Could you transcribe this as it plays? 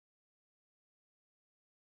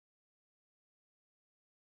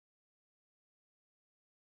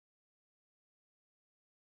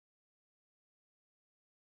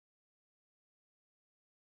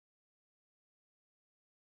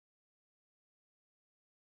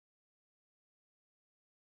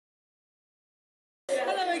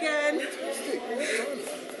Hello again.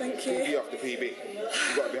 Thank you. PB after PB.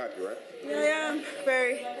 You've got to be happy, right? Yeah, I am.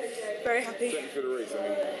 Very, very happy. Thank you for the race. I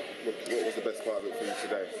mean, what was the best part of it for you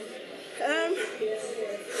today?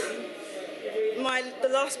 The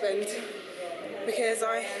last bend, because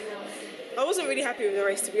I wasn't really happy with the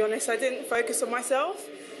race, to be honest. I didn't focus on myself.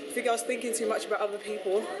 I think I was thinking too much about other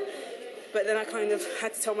people. But then I kind of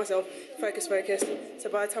had to tell myself, focus. So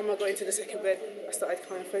by the time I got into the second bend, I started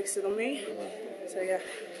kind of focusing on me. So yeah.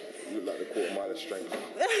 You look like the quarter mile of strength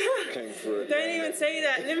came through. Don't even say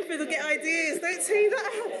that. Linford will get ideas. Don't say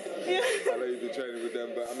that. Yeah. I know you've been training with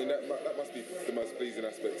them, but I mean that must be the most pleasing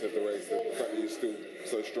aspect of the race. The fact that you're still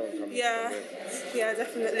so strong coming. Yeah,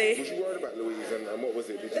 definitely. Was you worried about Louise and what was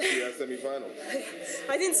it? Did you see her semi-final?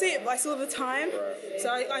 I didn't see it, but I saw the time. Right. So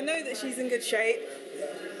I know that she's in good shape.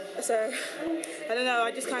 So I don't know.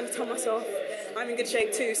 I just kind of told myself I'm in good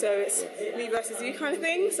shape too. So it's me versus you kind of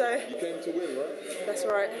thing. So you came to win, right? That's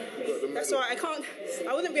right. That's right.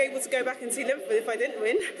 I wouldn't be able to go back and see Linford if I didn't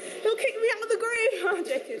win. He'll kick me out of the groove. I'm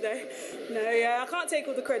joking though. No, yeah, I can't take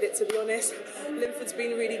all the credit, to be honest. Linford's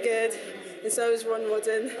been really good, and so has Ron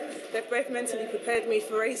Rodden. They've both mentally prepared me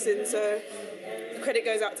for racing, so the credit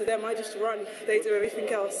goes out to them. I just run. They do everything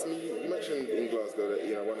else. I mean, you mentioned in Glasgow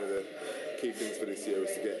that one of the key things for this year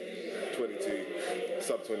is to get 22,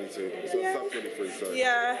 sub 22, sub 23. So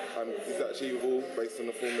yeah. Is that achievable based on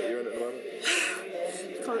the form that you're in at the moment?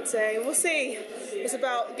 Can't say. We'll see. It's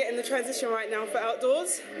about getting the transition right now for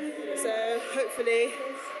outdoors. So hopefully,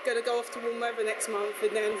 gonna go off to warm weather next month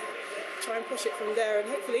and then try and push it from there. And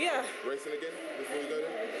hopefully, yeah. Racing again before you go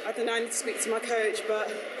there? I don't know. I need to speak to my coach,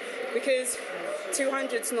 but because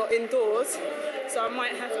 200's not indoors, so I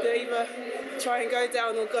might have to either try and go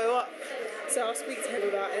down or go up. So I'll speak to him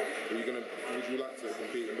about it. Would you like to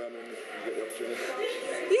compete in Birmingham if you get the opportunity?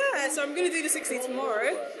 Yeah, so I'm going to do the 60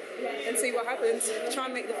 tomorrow and see what happens. Try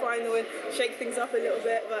and make the final and shake things up a little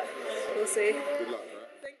bit, but we'll see. Good luck.